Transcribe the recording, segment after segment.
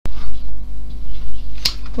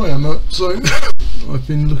Hi Emma, so I've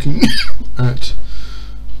been looking at,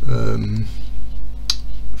 from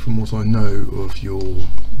what I know of your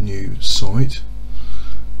new site,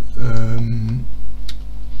 and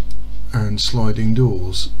sliding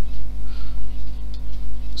doors.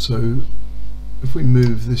 So if we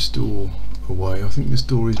move this door away, I think this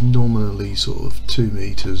door is nominally sort of 2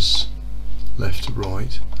 meters left to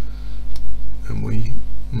right, and we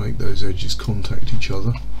make those edges contact each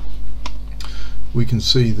other. We can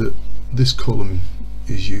see that this column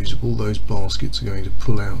is usable. Those baskets are going to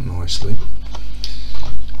pull out nicely,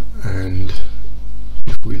 and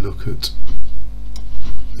if we look at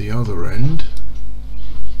the other end,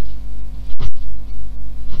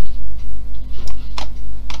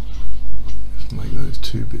 just make those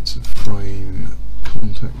 2 bits of frame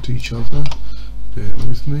contact each other. Bear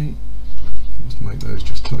with me. Let's make those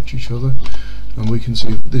just touch each other, and we can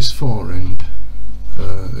see that this far end,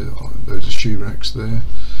 those are shoe racks there,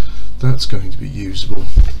 that's going to be usable.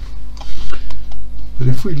 But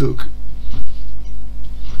if we look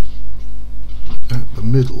at the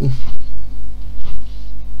middle,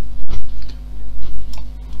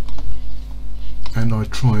 and I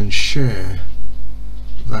try and share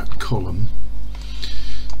that column,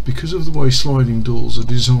 because of the way sliding doors are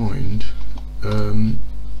designed,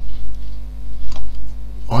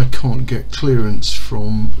 I can't get clearance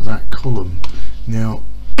from that column. Now,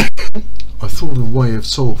 I thought of a way of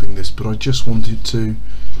solving this, but I just wanted to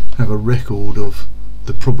have a record of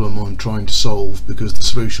the problem I'm trying to solve, because the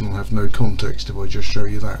solution will have no context if I just show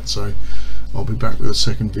you that. So I'll be back with a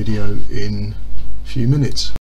second video in a few minutes.